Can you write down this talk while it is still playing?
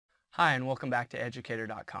Hi, and welcome back to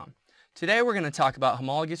Educator.com. Today we're going to talk about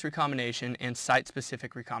homologous recombination and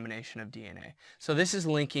site-specific recombination of DNA. So this is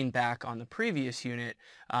linking back on the previous unit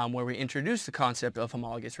where we introduced the concept of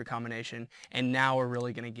homologous recombination, and now we're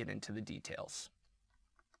really going to get into the details.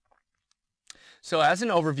 So as an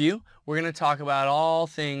overview, we're going to talk about all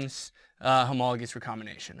things homologous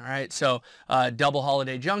recombination. All right, so double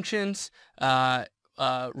Holliday junctions,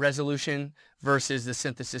 resolution versus the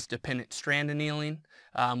synthesis-dependent strand annealing,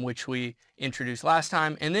 which we introduced last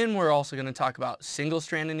time. And then we're also going to talk about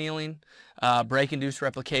single-strand annealing, break-induced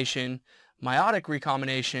replication, meiotic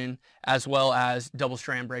recombination, as well as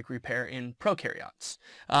double-strand break repair in prokaryotes.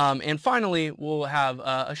 And finally, we'll have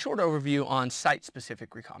a short overview on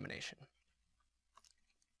site-specific recombination.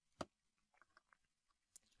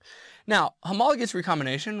 Now, homologous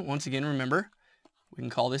recombination, once again, remember, we can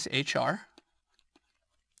call this HR,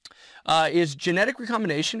 is genetic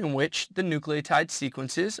recombination in which the nucleotide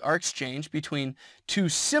sequences are exchanged between two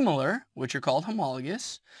similar, which are called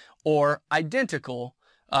homologous, or identical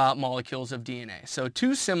molecules of DNA. So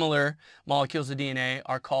two similar molecules of DNA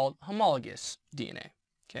are called homologous DNA.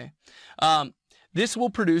 Okay? This will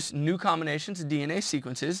produce new combinations of DNA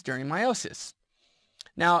sequences during meiosis.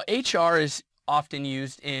 Now, HR is often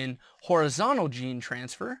used in horizontal gene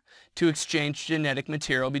transfer to exchange genetic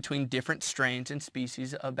material between different strains and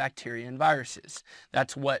species of bacteria and viruses.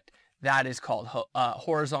 That's what that is called.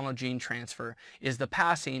 Horizontal gene transfer is the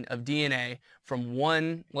passing of DNA from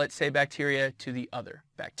one, let's say, bacteria to the other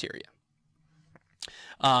bacteria,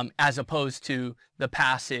 as opposed to the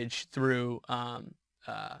passage through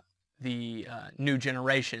the new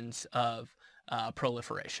generations of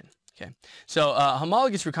proliferation. Okay. So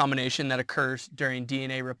homologous recombination that occurs during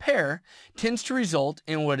DNA repair tends to result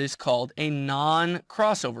in what is called a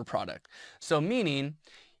non-crossover product. So meaning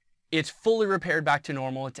it's fully repaired back to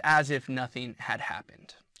normal. It's as if nothing had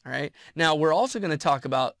happened. All right. Now we're also going to talk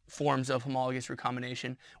about forms of homologous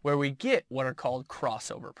recombination where we get what are called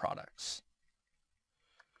crossover products.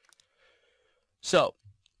 So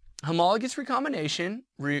homologous recombination,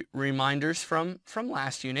 reminders from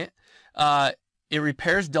last unit, it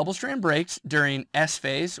repairs double-strand breaks during S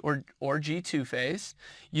phase or G2 phase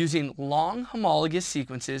using long homologous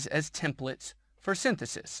sequences as templates for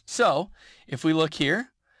synthesis. So if we look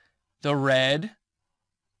here, the red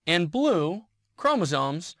and blue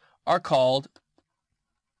chromosomes are called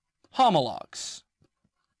homologs,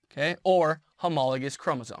 okay, or homologous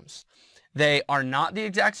chromosomes. They are not the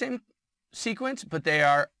exact same sequence, but they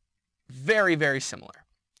are very, very similar.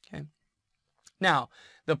 Okay. Now,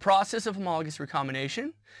 the process of homologous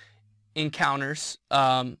recombination encounters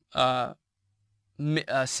several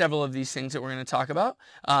of these things that we're going to talk about.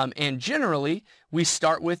 And generally, we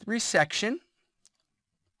start with resection.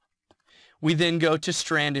 We then go to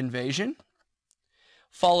strand invasion,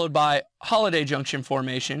 followed by Holliday junction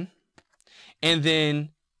formation, and then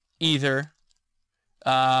either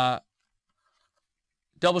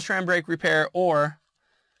double-strand break repair or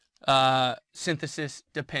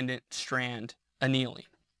synthesis-dependent strand annealing.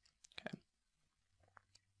 Okay.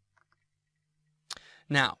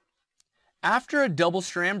 Now, after a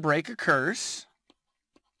double-strand break occurs,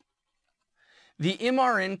 the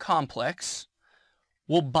MRN complex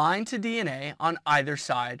will bind to DNA on either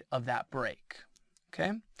side of that break.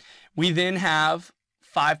 Okay. We then have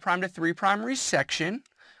 5' to 3' resection,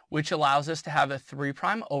 which allows us to have a 3'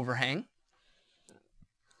 overhang.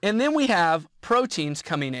 And then we have proteins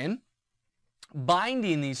coming in,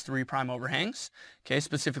 binding these 3' overhangs, okay,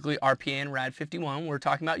 specifically RPA and Rad51. We're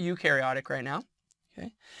talking about eukaryotic right now,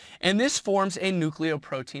 okay? And this forms a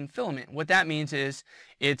nucleoprotein filament. What that means is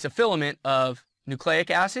it's a filament of nucleic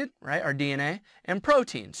acid, right, our DNA, and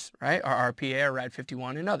proteins, right, our RPA, our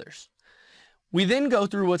Rad51, and others. We then go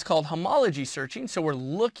through what's called homology searching, so we're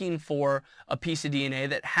looking for a piece of DNA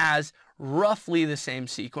that has roughly the same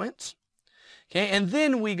sequence, okay? And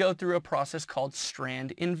then we go through a process called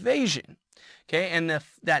strand invasion. Okay, and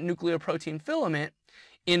that nucleoprotein filament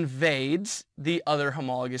invades the other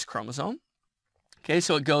homologous chromosome. Okay,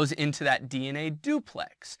 so it goes into that DNA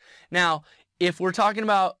duplex. Now, if we're talking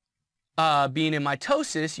about being in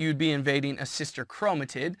mitosis, you'd be invading a sister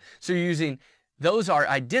chromatid. So you're using, those are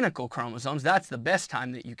identical chromosomes. That's the best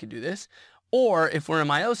time that you could do this. Or if we're in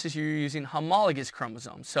meiosis, you're using homologous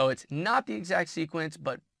chromosomes. So it's not the exact sequence,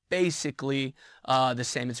 but basically the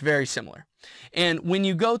same. It's very similar. And when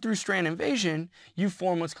you go through strand invasion, you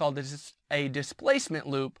form what's called a displacement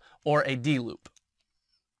loop or a D loop.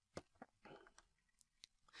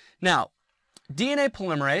 Now, DNA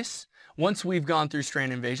polymerase, once we've gone through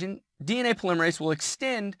strand invasion, DNA polymerase will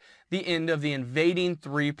extend the end of the invading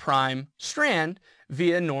 3' strand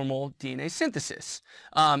via normal DNA synthesis.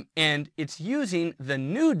 And it's using the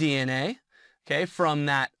new DNA, okay, from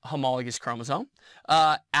that homologous chromosome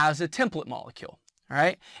as a template molecule. All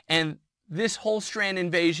right, and this whole strand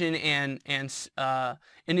invasion and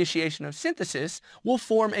initiation of synthesis will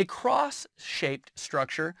form a cross-shaped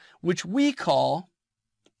structure, which we call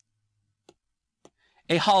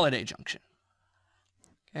a Holliday junction.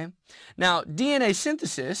 Okay, now DNA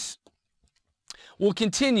synthesis will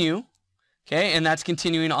continue, okay, and that's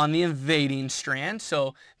continuing on the invading strand,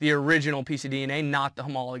 so the original piece of DNA, not the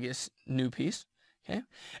homologous new piece. Okay,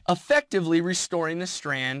 effectively restoring the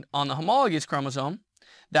strand on the homologous chromosome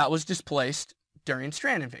that was displaced during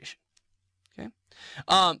strand invasion. Okay,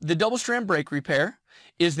 the double-strand break repair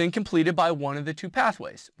is then completed by one of the two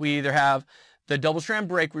pathways. We either have the double-strand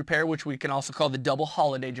break repair, which we can also call the double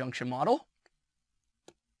Holliday junction model,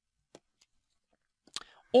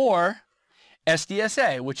 or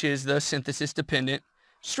SDSA, which is the synthesis-dependent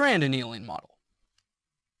strand annealing model.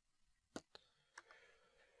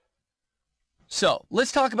 So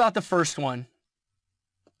let's talk about the first one,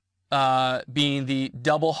 being the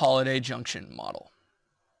double Holliday junction model.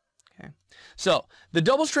 Okay, so the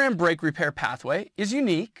double-strand break repair pathway is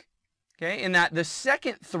unique, okay, in that the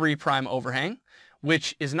second 3' overhang,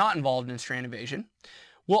 which is not involved in strand invasion,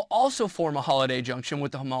 will also form a Holliday junction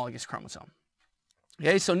with the homologous chromosome.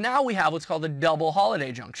 Okay, so now we have what's called the double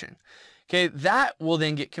Holliday junction. Okay, that will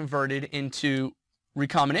then get converted into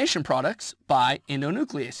recombination products by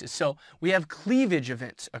endonucleases. So we have cleavage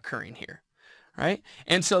events occurring here, right?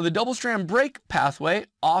 And so the double-strand break pathway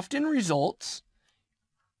often results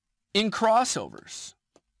in crossovers.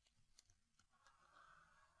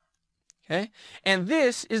 Okay, and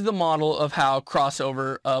this is the model of how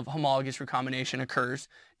crossover of homologous recombination occurs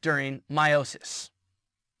during meiosis.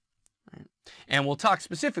 Right? And we'll talk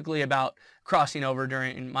specifically about crossing over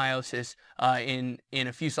during meiosis in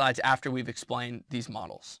a few slides after we've explained these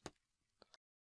models.